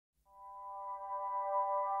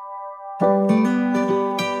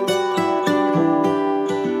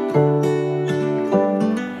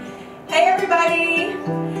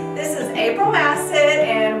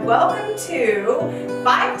to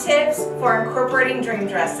 5 tips for incorporating dream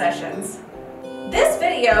dress sessions. This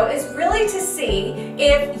video is really to see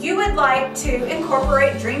if you would like to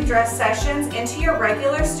incorporate dream dress sessions into your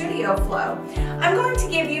regular studio flow. I'm going to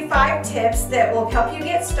give you 5 tips that will help you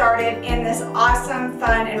get started in this awesome,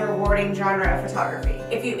 fun, and rewarding genre of photography.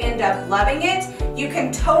 If you end up loving it, you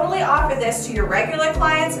can totally offer this to your regular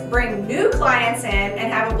clients, bring new clients in,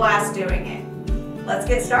 and have a blast doing it. Let's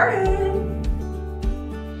get started.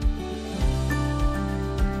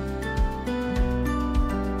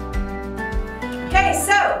 Okay,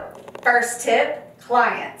 so first tip,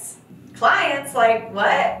 clients. Clients, like what?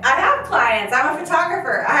 I have clients. I'm a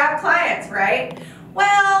photographer. I have clients, right?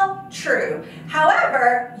 Well, true.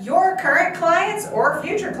 However, your current clients or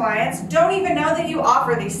future clients don't even know that you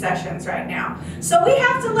offer these sessions right now. So we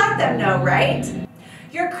have to let them know, right?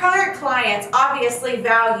 Your current clients obviously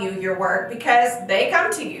value your work because they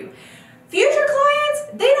come to you. Future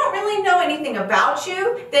clients, they don't really know anything about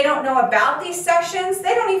you. They don't know about these sessions.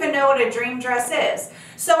 They don't even know what a dream dress is.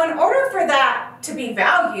 So in order for that to be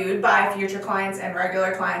valued by future clients and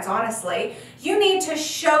regular clients, honestly, you need to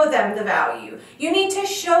show them the value. You need to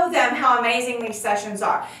show them how amazing these sessions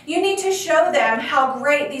are. You need to show them how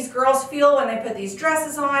great these girls feel when they put these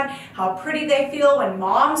dresses on, how pretty they feel when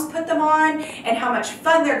moms put them on, and how much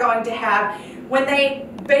fun they're going to have when they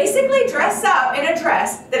basically dress up in a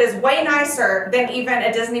dress that is way nicer than even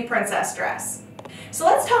a Disney princess dress. So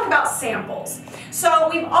let's talk about samples. So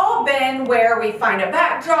we've all been where we find a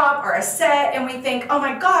backdrop or a set and we think, oh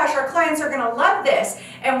my gosh, our clients are gonna love this.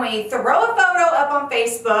 And we throw a photo up on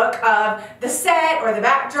Facebook of the set or the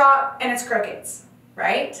backdrop and it's crickets,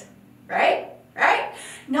 right? Right? Right?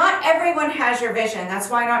 Not everyone has your vision. That's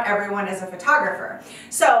why not everyone is a photographer.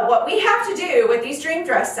 So what we have to do with these dream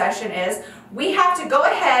dress session is we have to go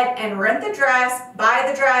ahead and rent the dress, buy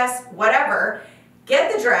the dress, whatever,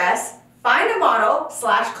 get the dress, find a model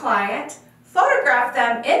 / client, photograph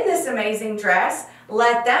them in this amazing dress,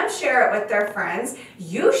 let them share it with their friends,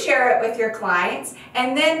 you share it with your clients,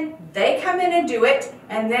 and then they come in and do it,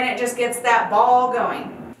 and then it just gets that ball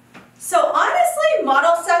going. So honestly,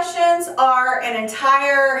 model sessions are an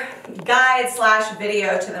entire guide /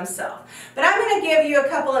 video to themselves. But I'm going to give you a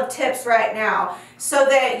couple of tips right now so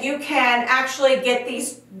that you can actually get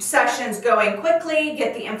these sessions going quickly,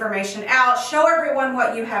 get the information out, show everyone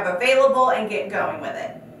what you have available, and get going with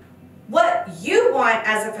it. What you want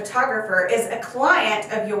as a photographer is a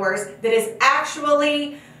client of yours that is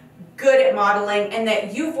actually good at modeling and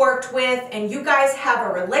that you've worked with and you guys have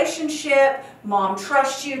a relationship. Mom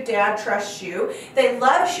trusts you, dad trusts you. They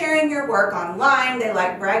love sharing your work online. They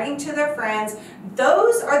like bragging to their friends.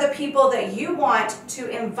 Those are the people that you want to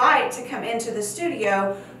invite to come into the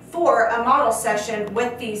studio for a model session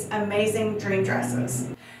with these amazing dream dresses.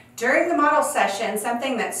 During the model session,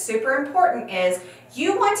 something that's super important is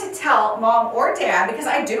you want to tell mom or dad, because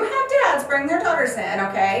I do have dads bring their daughters in,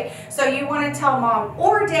 okay? So you want to tell mom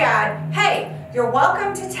or dad, hey, you're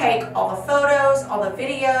welcome to take all the photos, all the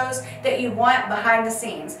videos that you want behind the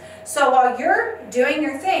scenes. So while you're doing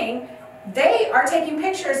your thing, they are taking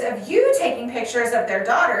pictures of you taking pictures of their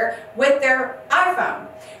daughter with their iPhone.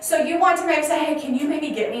 So you want to maybe say, hey, can you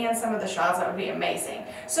maybe get me in some of the shots? That would be amazing.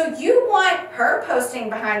 So you want her posting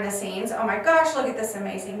behind the scenes, oh my gosh, look at this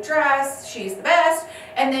amazing dress, she's the best.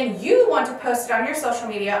 And then you want to post it on your social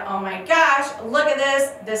media, oh my gosh, look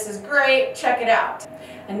at this is great, check it out.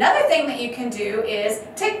 Another thing that you can do is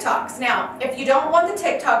TikToks. Now, if you don't want the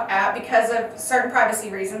TikTok app because of certain privacy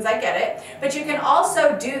reasons, I get it, but you can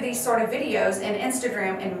also do these sort of videos in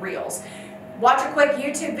Instagram and Reels. Watch a quick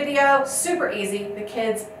YouTube video, super easy. The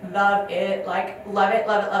kids love it, like love it,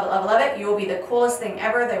 love it, love it, love it, love it. You will be the coolest thing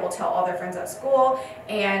ever. They will tell all their friends at school.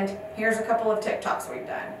 And here's a couple of TikToks we've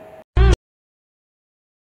done.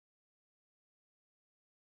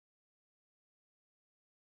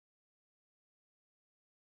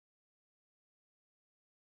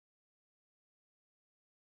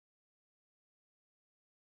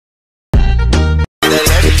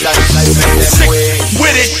 Sick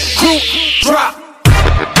with it, group drop.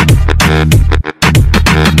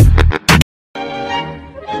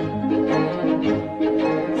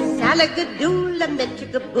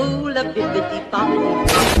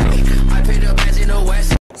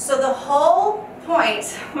 So the whole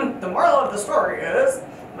point, the moral of the story is,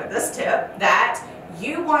 with this tip, that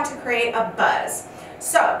you want to create a buzz.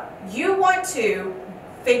 So you want to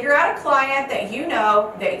figure out a client that you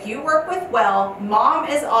know, that you work with well. Mom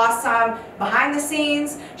is awesome behind the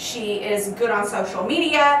scenes. She is good on social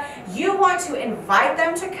media. You want to invite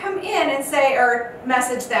them to come in and say, or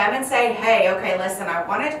message them and say, hey, okay, listen, I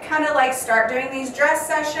want to kind of like start doing these dress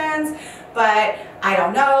sessions, but I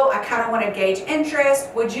don't know. I kind of want to gauge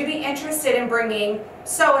interest. Would you be interested in bringing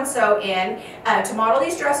so-and-so in to model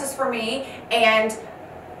these dresses for me? And,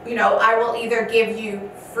 you know, I will either give you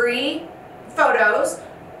free photos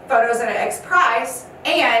at an X price,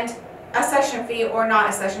 and a session fee or not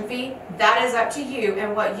a session fee. That is up to you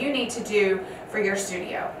and what you need to do for your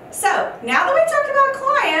studio. So now that we've talked about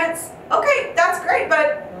clients, okay, that's great,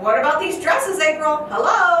 but what about these dresses, April?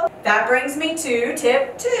 Hello? That brings me to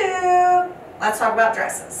tip 2. Let's talk about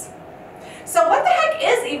dresses. So what the heck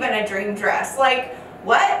is even a dream dress? Like,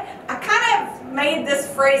 what? I kind of made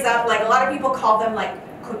this phrase up, like a lot of people call them like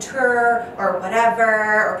couture or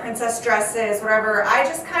whatever, or princess dresses, whatever. I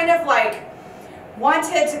just kind of like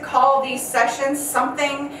wanted to call these sessions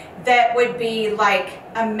something that would be like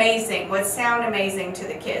amazing, would sound amazing to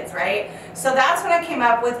the kids, right? So that's when I came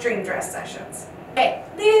up with Dream Dress Sessions. Okay,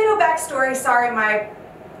 little backstory. Sorry, my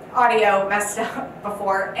audio messed up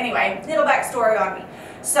before. Anyway, little backstory on me.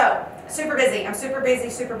 So, super busy. I'm super busy,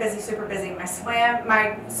 super busy, super busy. My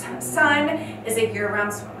son is a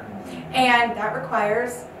year-round swimmer, and that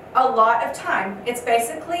requires a lot of time. It's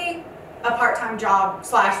basically a part-time job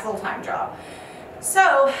 / full-time job.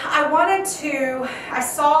 So I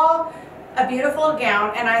saw a beautiful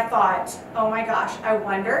gown and I thought, oh my gosh, I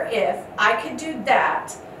wonder if I could do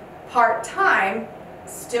that part-time,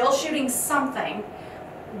 still shooting something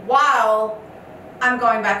while I'm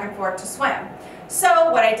going back and forth to swim.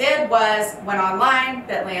 So what I did was went online,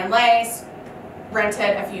 Bentley and Lace,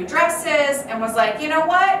 rented a few dresses, and was like, you know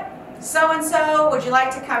what? So-and-so, would you like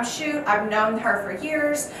to come shoot? I've known her for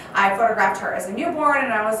years. I photographed her as a newborn,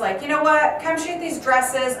 and I was like, you know what? Come shoot these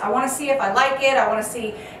dresses. I want to see if I like it. I want to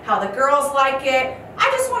see how the girls like it. I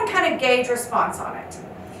just want to kind of gauge response on it.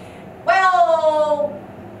 Well,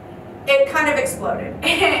 it kind of exploded,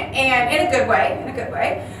 and in a good way,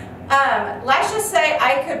 let's just say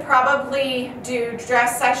I could probably do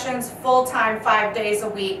dress sessions full-time 5 days a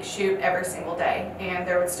week, shoot every single day, and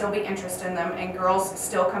there would still be interest in them, and girls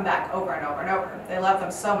still come back over and over and over. They love them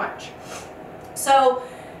so much. So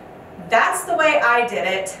that's the way I did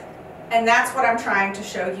it, and that's what I'm trying to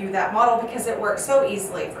show you, that model, because it works so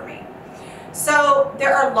easily for me. So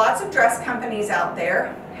there are lots of dress companies out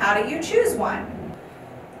there. How do you choose one?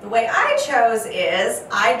 The way I chose is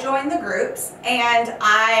I joined the groups and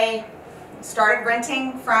I started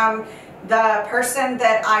renting from the person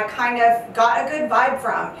that I kind of got a good vibe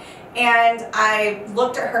from. And I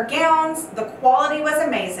looked at her gowns. The quality was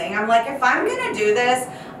amazing. I'm like, if I'm going to do this,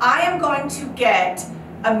 I am going to get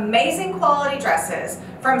amazing quality dresses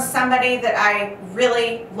from somebody that I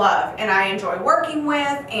really love and I enjoy working with,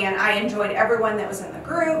 and I enjoyed everyone that was in the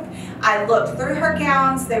group. I looked through her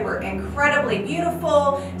gowns. They were incredibly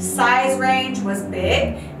beautiful. Size range was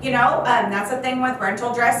big. You know, that's the thing with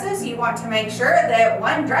rental dresses. You want to make sure that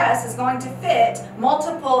one dress is going to fit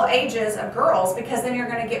multiple ages of girls, because then you're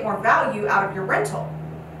going to get more value out of your rental.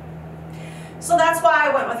 So that's why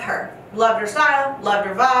I went with her. Loved her style, loved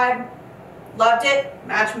her vibe, loved it.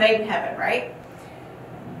 Match made in heaven, right?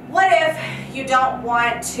 What if you don't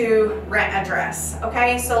want to rent a dress?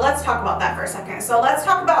 Okay, so let's talk about that for a second. So let's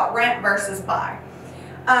talk about rent versus buy.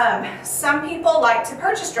 Some people like to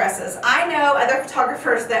purchase dresses. I know other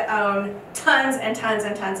photographers that own tons and tons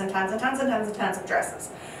and tons and tons and tons and tons and tons of dresses.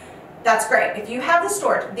 That's great. If you have the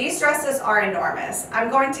storage, these dresses are enormous. I'm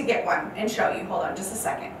going to get one and show you. Hold on just a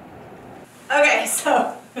second. Okay,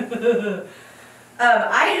 so I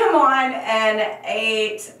am on an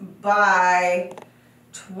 8 by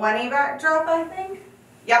 20 backdrop, I think.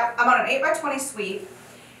 Yep, I'm on an 8 by 20 suite,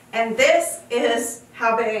 and this is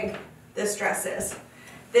how big this dress is.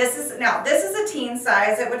 This is a teen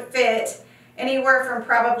size. It would fit anywhere from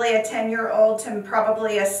probably a 10-year-old to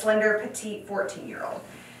probably a slender, petite 14-year-old.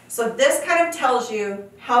 So this kind of tells you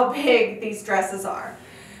how big these dresses are.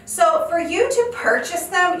 So for you to purchase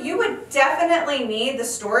them, you would definitely need the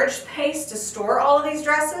storage space to store all of these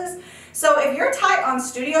dresses. So if you're tight on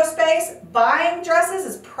studio space, buying dresses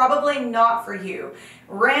is probably not for you.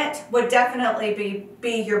 Rent would definitely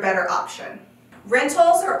be your better option.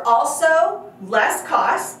 Rentals are also less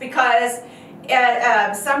cost, because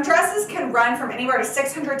some dresses can run from anywhere to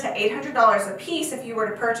 $600 to $800 a piece if you were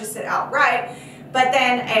to purchase it outright. But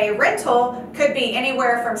then a rental could be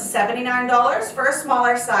anywhere from $79 for a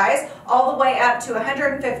smaller size all the way up to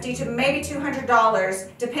 $150 to maybe $200,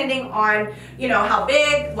 depending on, you know, how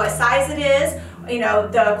big, what size it is, you know,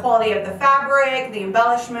 the quality of the fabric, the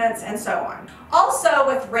embellishments, and so on. Also,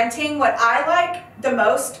 with renting, what I like the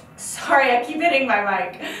most, sorry, I keep hitting my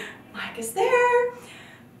mic. Mic is there.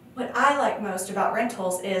 What I like most about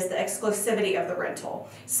rentals is the exclusivity of the rental.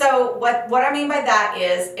 So what I mean by that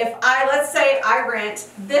is, if let's say I rent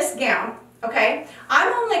this gown, okay,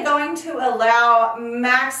 I'm only going to allow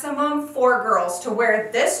maximum 4 girls to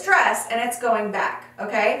wear this dress, and it's going back,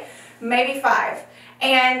 okay? Maybe 5.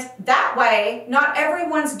 And that way, not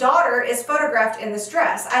everyone's daughter is photographed in this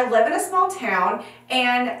dress. I live in a small town,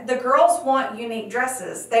 and the girls want unique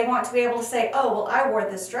dresses. They want to be able to say, oh, well, I wore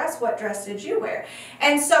this dress. What dress did you wear?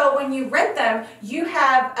 And so when you rent them, you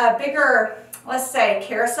have a bigger, let's say,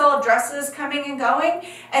 carousel of dresses coming and going.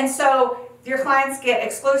 And so your clients get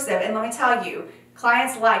exclusive. And let me tell you,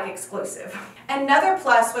 clients like exclusive. Another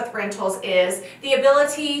plus with rentals is the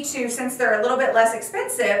ability to, since they're a little bit less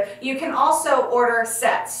expensive, you can also order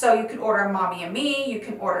sets. So you can order Mommy and Me, you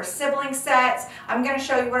can order sibling sets. I'm going to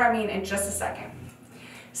show you what I mean in just a second.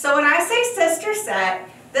 So when I say sister set,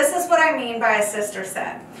 this is what I mean by a sister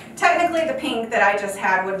set. Technically the pink that I just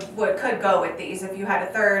had could go with these if you had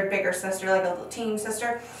a third bigger sister, like a little teen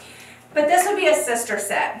sister. But this would be a sister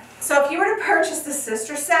set. So if you were to purchase the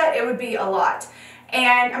sister set, it would be a lot.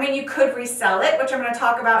 And I mean, you could resell it, which I'm going to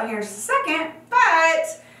talk about here in just a second,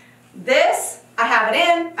 but this, I have it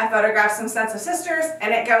in, I photographed some sets of sisters,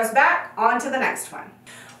 and it goes back on to the next one.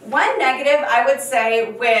 One negative I would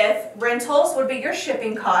say with rentals would be your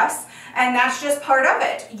shipping costs, and that's just part of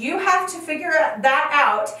it. You have to figure that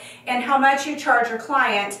out and how much you charge your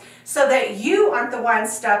client so that you aren't the one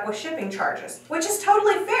stuck with shipping charges, which is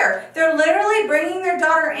totally fair. They're literally bringing their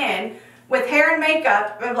daughter in with hair and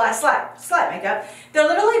makeup, slight makeup. They're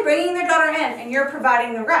literally bringing their daughter in and you're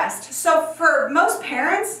providing the rest. So for most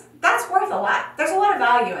parents, that's worth a lot. There's a lot of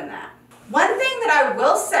value in that. One thing that I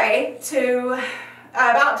will say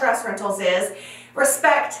about dress rentals is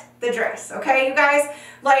respect the dress, okay, you guys?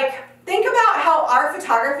 Like, think about how our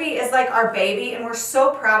photography is like our baby, and we're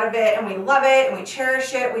so proud of it, and we love it, and we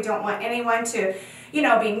cherish it. We don't want anyone to, you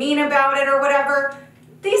know, be mean about it or whatever.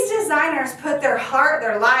 These designers put their heart,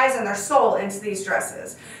 their lives, and their soul into these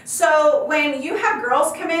dresses. So when you have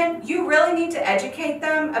girls come in, you really need to educate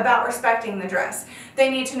them about respecting the dress.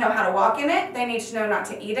 They need to know how to walk in it. They need to know not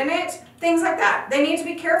to eat in it. Things like that. They need to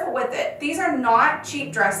be careful with it. These are not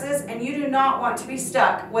cheap dresses, and you do not want to be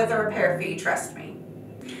stuck with a repair fee, trust me.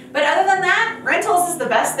 But other than that, rentals is the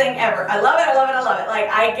best thing ever. I love it, I love it, I love it. Like,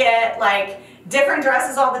 I get like different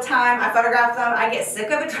dresses all the time. I photograph them. I get sick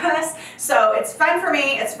of a dress. So it's fun for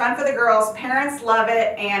me. It's fun for the girls. Parents love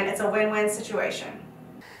it, and it's a win-win situation.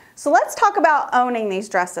 So let's talk about owning these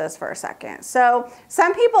dresses for a second. So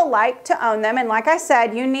some people like to own them, and like I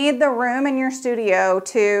said, you need the room in your studio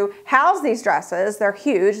to house these dresses. They're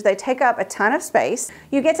huge. They take up a ton of space.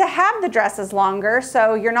 You get to have the dresses longer,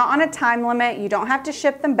 so you're not on a time limit. You don't have to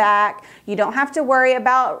ship them back. You don't have to worry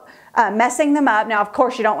about messing them up. Now, of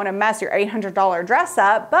course, you don't want to mess your $800 dress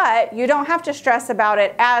up, but you don't have to stress about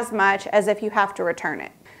it as much as if you have to return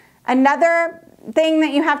it. Another thing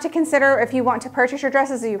that you have to consider if you want to purchase your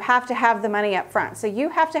dresses is you have to have the money up front. So you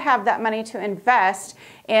have to have that money to invest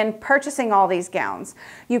in purchasing all these gowns.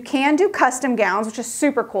 You can do custom gowns, which is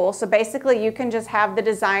super cool. So basically you can just have the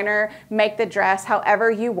designer make the dress however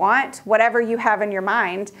you want, whatever you have in your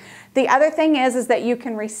mind. The other thing is that you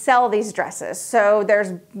can resell these dresses. So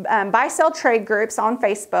there's buy-sell trade groups on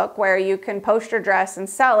Facebook where you can post your dress and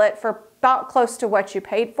sell it for about close to what you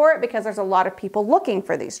paid for it, because there's a lot of people looking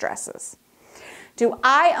for these dresses.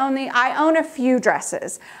 I own a few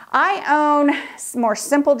dresses. I own more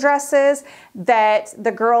simple dresses that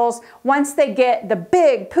the girls, once they get the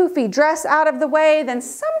big poofy dress out of the way, then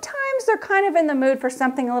sometimes they're kind of in the mood for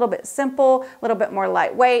something a little bit simple, a little bit more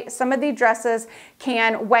lightweight. Some of these dresses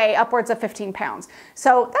can weigh upwards of 15 pounds.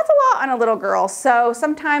 So that's a lot on a little girl. So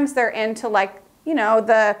sometimes they're into, like,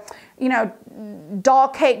 doll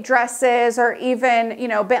cake dresses, or even,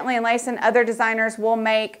 Bentley and Lace and other designers will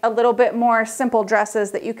make a little bit more simple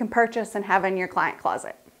dresses that you can purchase and have in your client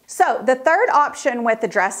closet. So the third option with the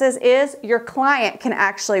dresses is your client can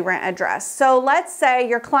actually rent a dress. So let's say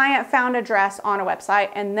your client found a dress on a website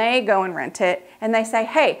and they go and rent it, and they say,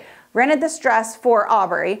 hey, rented this dress for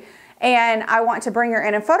Aubrey, and I want to bring her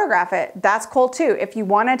in and photograph it. That's cool too. If you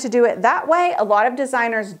wanted to do it that way, a lot of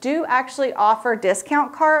designers do actually offer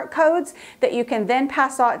discount codes that you can then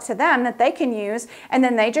pass on to them that they can use, and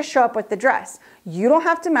then they just show up with the dress. You don't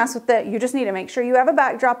have to mess with it. You just need to make sure you have a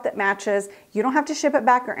backdrop that matches. You don't have to ship it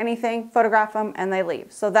back or anything. Photograph them and they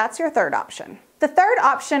leave. So that's your third option. The third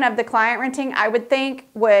option of the client renting, I would think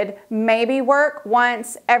would maybe work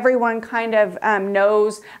once everyone kind of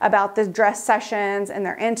knows about the dress sessions and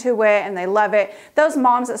they're into it and they love it. Those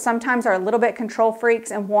moms that sometimes are a little bit control freaks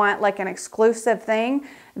and want like an exclusive thing,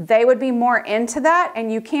 they would be more into that,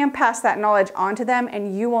 and you can pass that knowledge on to them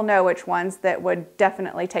and you will know which ones that would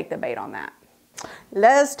definitely take the bait on that.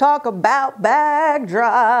 Let's talk about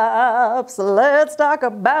backdrops. Let's talk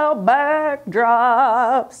about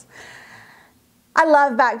backdrops. I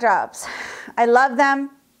love backdrops. I love them.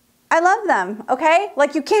 I love them, okay?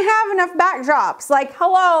 Like, you can't have enough backdrops. Like,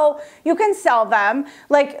 hello, you can sell them.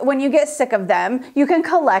 Like, when you get sick of them, you can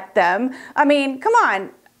collect them. I mean, come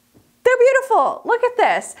on. They're beautiful. Look at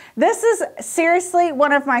this. This is seriously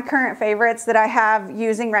one of my current favorites that I have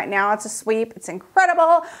using right now. It's a sweep. It's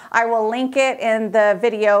incredible. I will link it in the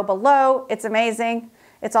video below. It's amazing.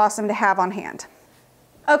 It's awesome to have on hand.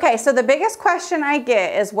 Okay, so the biggest question I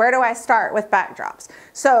get is, where do I start with backdrops?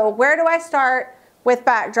 So where do I start with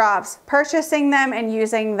backdrops, purchasing them and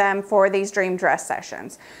using them for these dream dress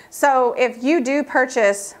sessions? So if you do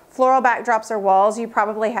purchase floral backdrops or walls, you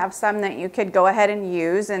probably have some that you could go ahead and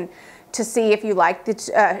use and to see if you like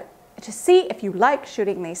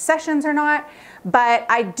shooting these sessions or not. But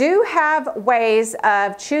I do have ways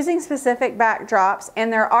of choosing specific backdrops,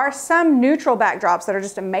 and there are some neutral backdrops that are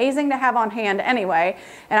just amazing to have on hand anyway,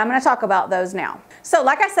 and I'm going to talk about those now. So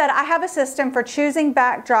like I said, I have a system for choosing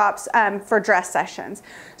backdrops for dress sessions.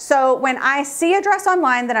 So when I see a dress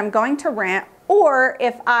online that I'm going to rent, or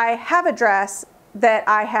if I have a dress that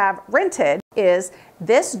I have rented, is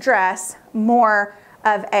this dress more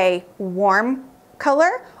of a warm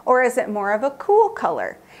color or is it more of a cool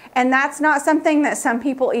color? And that's not something that some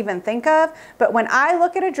people even think of, but when I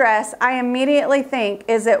look at a dress, I immediately think,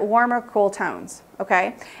 is it warm or cool tones?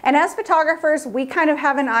 Okay. And as photographers, we kind of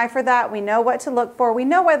have an eye for that. We know what to look for. We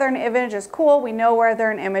know whether an image is cool. We know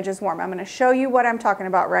whether an image is warm. I'm going to show you what I'm talking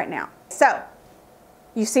about right now. So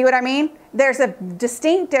you see what I mean? There's a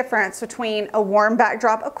distinct difference between a warm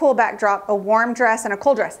backdrop, a cool backdrop, a warm dress, and a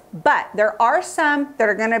cool dress. But there are some that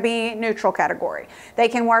are going to be neutral category. They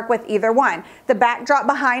can work with either one. The backdrop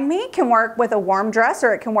behind me can work with a warm dress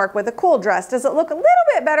or it can work with a cool dress. Does it look a little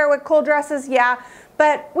bit better with cool dresses? Yeah.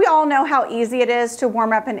 But we all know how easy it is to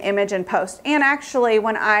warm up an image in post. And actually,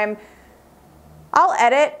 when I'll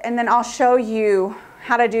edit and then I'll show you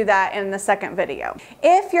how to do that in the second video.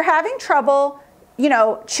 If you're having trouble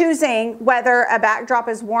choosing whether a backdrop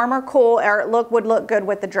is warm or cool or would look good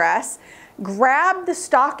with the dress, grab the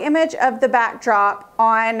stock image of the backdrop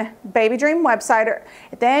on Babydream website, or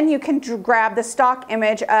then you can grab the stock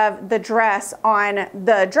image of the dress on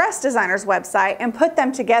the dress designer's website and put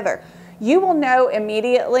them together. You will know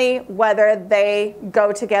immediately whether they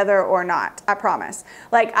go together or not, I promise.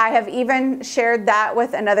 Like, I have even shared that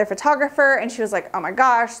with another photographer and she was like, oh my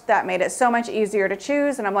gosh, that made it so much easier to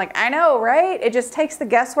choose. And I'm like, I know, right? It just takes the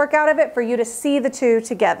guesswork out of it for you to see the two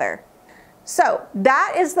together. So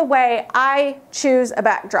that is the way I choose a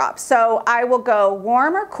backdrop. So I will go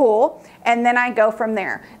warm or cool, and then I go from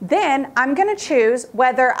there. Then I'm going to choose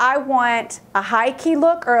whether I want a high key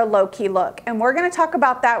look or a low key look. And we're going to talk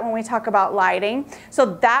about that when we talk about lighting. So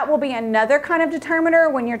that will be another kind of determiner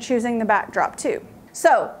when you're choosing the backdrop too.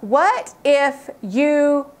 So what if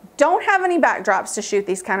you don't have any backdrops to shoot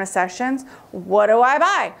these kind of sessions? What do I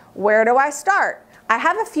buy? Where do I start? I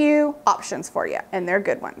have a few options for you, and they're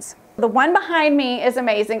good ones. The one behind me is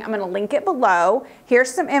amazing. I'm going to link it below. Here's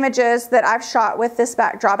some images that I've shot with this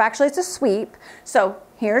backdrop. Actually, it's a sweep. So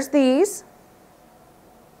here's these.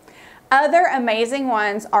 Other amazing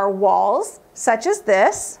ones are walls, such as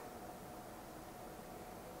this.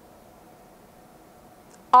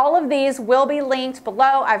 All of these will be linked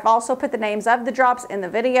below. I've also put the names of the drops in the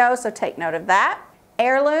video, so take note of that.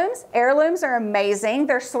 Heirlooms. Heirlooms are amazing.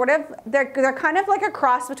 They're kind of like a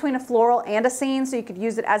cross between a floral and a scene, so you could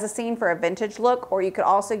use it as a scene for a vintage look, or you could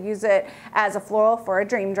also use it as a floral for a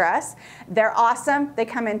dream dress. They're awesome. They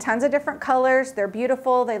come in tons of different colors. They're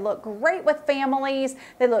beautiful. They look great with families.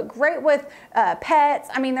 They look great with pets.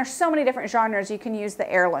 I mean, there's so many different genres you can use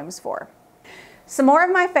the heirlooms for. Some more of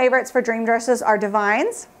my favorites for dream dresses are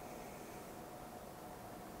Divines,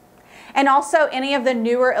 and also any of the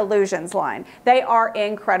newer Illusions line. They are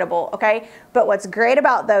incredible, okay? But what's great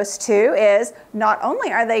about those two is not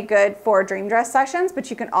only are they good for dream dress sessions, but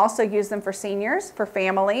you can also use them for seniors, for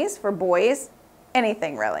families, for boys,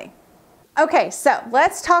 anything really. Okay, so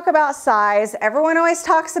let's talk about size. Everyone always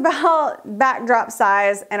talks about backdrop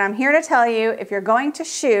size, and I'm here to tell you, if you're going to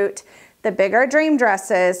shoot the bigger dream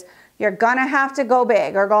dresses, you're gonna have to go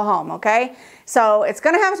big or go home, okay? So it's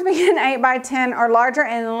gonna have to be an 8x10 or larger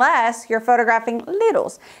unless you're photographing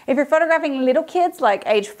littles. If you're photographing little kids like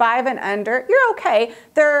age 5 and under, you're okay.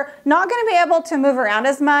 They're not gonna be able to move around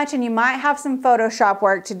as much, and you might have some Photoshop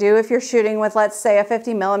work to do if you're shooting with, let's say, a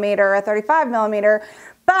 50mm or a 35mm,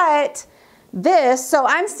 but this, so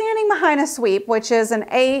I'm standing behind a sweep, which is an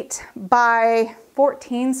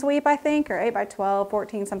 8x14 sweep, I think, or 8x12,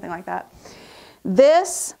 14, something like that.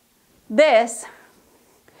 This is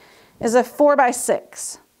a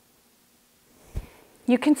 4x6.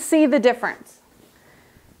 You can see the difference.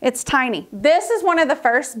 It's tiny. This is one of the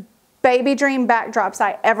first Babydream backdrops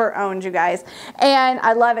I ever owned, you guys. And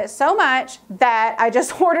I love it so much that I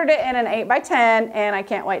just ordered it in an 8x10 and I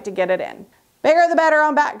can't wait to get it in. Bigger the better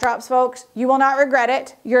on backdrops, folks. You will not regret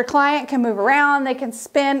it. Your client can move around. They can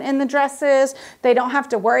spin in the dresses. They don't have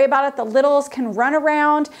to worry about it. The littles can run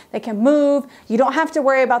around. They can move. You don't have to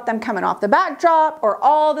worry about them coming off the backdrop or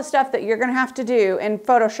all the stuff that you're gonna have to do in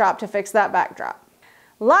Photoshop to fix that backdrop.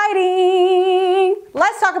 Lighting.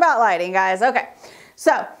 Let's talk about lighting, guys. Okay,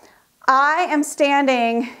 so I am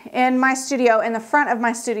standing in my studio, in the front of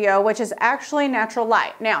my studio, which is actually natural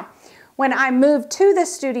light. Now, when I moved to the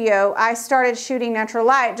studio, I started shooting natural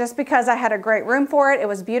light just because I had a great room for it. It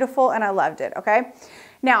was beautiful and I loved it, okay?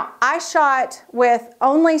 Now, I shot with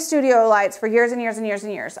only studio lights for years and years and years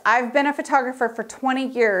and years. I've been a photographer for 20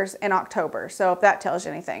 years in October, so if that tells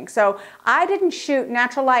you anything. So I didn't shoot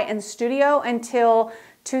natural light in studio until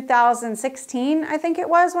 2016, I think it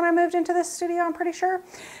was, when I moved into this studio, I'm pretty sure.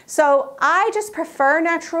 So I just prefer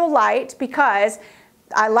natural light because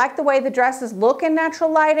I like the way the dresses look in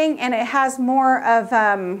natural lighting, and it has more of,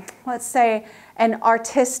 let's say, an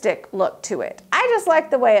artistic look to it. I just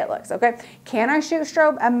like the way it looks, okay? Can I shoot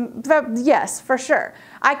strobe? Yes, for sure.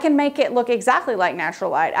 I can make it look exactly like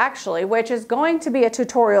natural light, actually, which is going to be a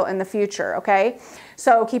tutorial in the future, okay?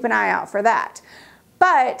 So keep an eye out for that.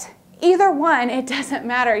 But either one, it doesn't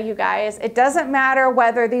matter, you guys. It doesn't matter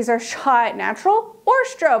whether these are shot natural or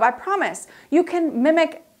strobe, I promise. You can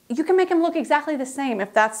make them look exactly the same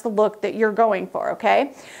if that's the look that you're going for,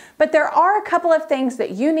 okay? But there are a couple of things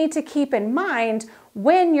that you need to keep in mind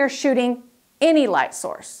when you're shooting any light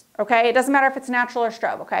source, okay? It doesn't matter if it's natural or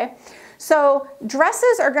strobe, okay? So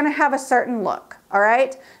dresses are gonna have a certain look, all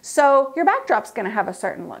right? So your backdrop's gonna have a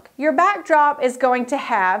certain look. Your backdrop is going to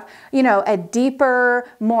have, you know, a deeper,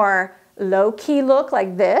 more low-key look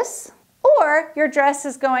like this, or your dress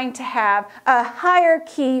is going to have a higher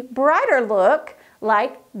key, brighter look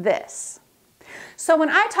like this. So when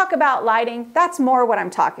I talk about lighting, that's more what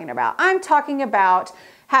I'm talking about. I'm talking about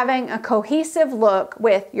having a cohesive look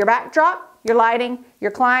with your backdrop, your lighting,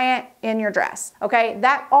 your client, and your dress, okay?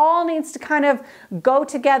 That all needs to kind of go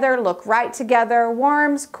together, look right together,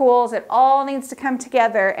 warms, cools, it all needs to come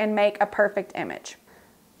together and make a perfect image.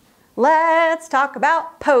 Let's talk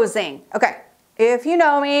about posing, okay? If you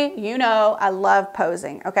know me, you know I love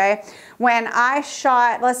posing, okay? When I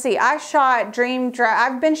shot, let's see, I shot Dream Dress,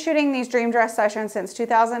 I've been shooting these Dream Dress Sessions since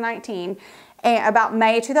 2019, and about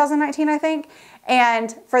May 2019, I think.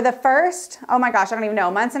 And for the first, oh my gosh, I don't even know,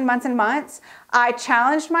 months and months and months, I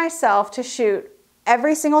challenged myself to shoot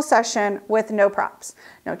every single session with no props.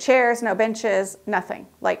 No chairs, no benches, nothing.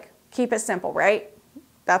 Like, keep it simple, right?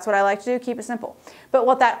 That's what I like to do, keep it simple. But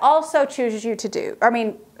what that also chooses you to do,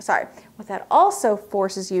 what that also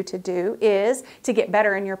forces you to do is to get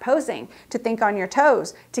better in your posing, to think on your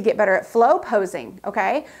toes, to get better at flow posing,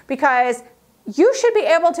 okay? Because you should be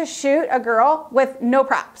able to shoot a girl with no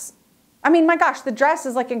props. I mean, my gosh, the dress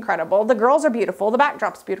is like incredible. The girls are beautiful. The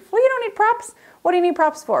backdrop's beautiful. You don't need props. What do you need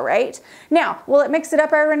props for, right? Now, will it mix it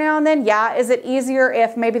up every now and then? Yeah. Is it easier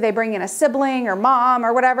if maybe they bring in a sibling or mom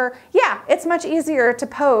or whatever? Yeah, it's much easier to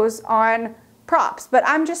pose on props, but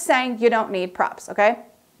I'm just saying you don't need props, okay?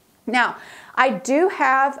 Now, I do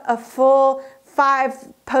have a full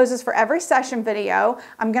 5 poses for every session video.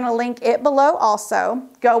 I'm gonna link it below also.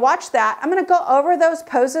 Go watch that. I'm gonna go over those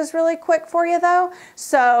poses really quick for you though,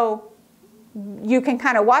 so you can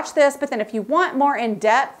kind of watch this, but then if you want more in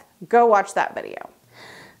depth, go watch that video.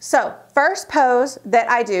 So first pose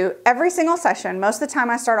that I do every single session, most of the time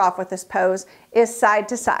I start off with this pose, is side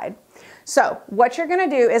to side. So what you're gonna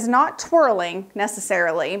do is not twirling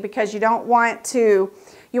necessarily, because you don't want to,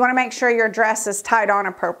 you wanna make sure your dress is tied on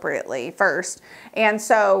appropriately first. And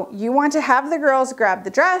so you want to have the girls grab the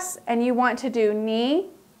dress and you want to do knee,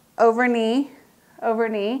 over knee, over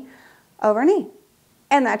knee, over knee.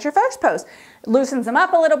 And that's your first pose. Loosens them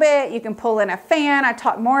up a little bit. You can pull in a fan. I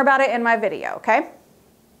talk more about it in my video, okay?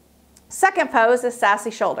 Second pose is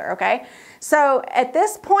sassy shoulder, okay? So at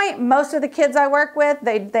this point, most of the kids I work with,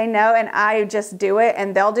 they know, and I just do it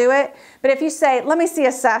and they'll do it. But if you say, let me see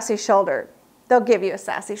a sassy shoulder, they'll give you a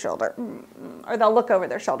sassy shoulder, or they'll look over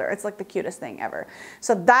their shoulder. It's like the cutest thing ever.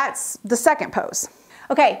 So that's the second pose.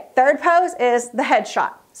 Okay, third pose is the head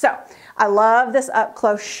shot. So I love this up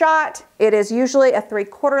close shot. It is usually a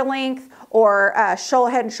 3/4 length or a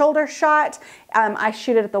head and shoulder shot. I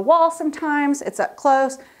shoot it at the wall sometimes. It's up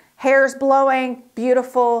close. Hair's blowing,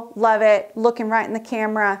 beautiful, love it, looking right in the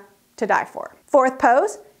camera, to die for. Fourth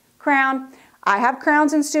pose, crown. I have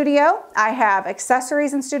crowns in studio. I have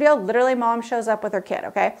accessories in studio. Literally, mom shows up with her kid,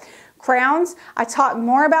 okay? Crowns, I talk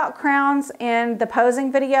more about crowns in the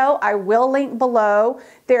posing video. I will link below.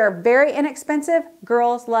 They're very inexpensive.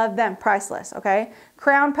 Girls love them, priceless, okay?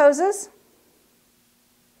 Crown poses,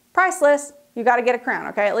 priceless. You gotta get a crown,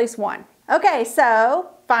 okay? At least one. Okay,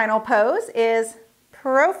 so final pose is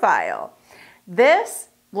profile. This,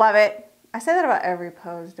 love it. I say that about every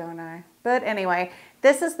pose, don't I? But anyway,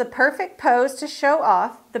 this is the perfect pose to show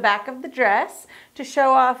off the back of the dress, to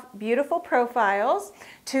show off beautiful profiles,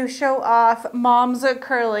 to show off mom's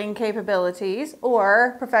curling capabilities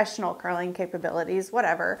or professional curling capabilities,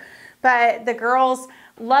 whatever. But the girls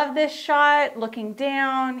love this shot, looking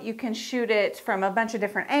down. You can shoot it from a bunch of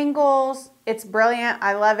different angles. It's brilliant.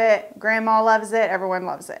 I love it. Grandma loves it. Everyone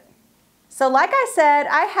loves it. So like I said,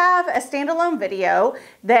 I have a standalone video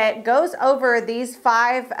that goes over these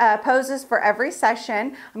 5 poses for every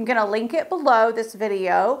session. I'm gonna link it below this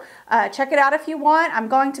video. Check it out if you want. I'm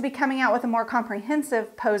going to be coming out with a more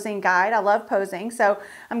comprehensive posing guide. I love posing, so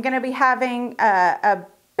I'm gonna be having a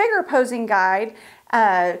bigger posing guide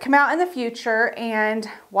come out in the future, and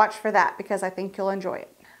watch for that because I think you'll enjoy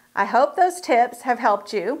it. I hope those tips have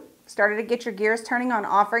helped you, started to get your gears turning on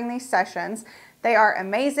offering these sessions. They are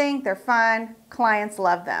amazing, they're fun, clients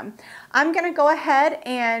love them. I'm gonna go ahead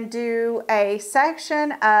and do a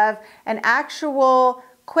section of an actual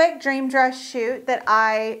quick dream dress shoot that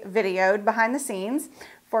I videoed behind the scenes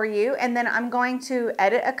for you, and then I'm going to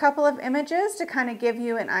edit a couple of images to kind of give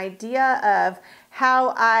you an idea of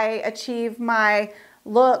how I achieve my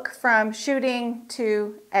look from shooting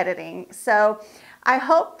to editing. So I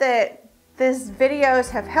hope that these videos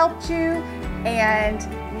have helped you, and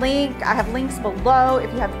I have links below.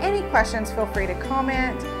 If you have any questions, feel free to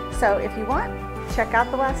comment. So if you want, check out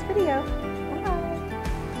the last video.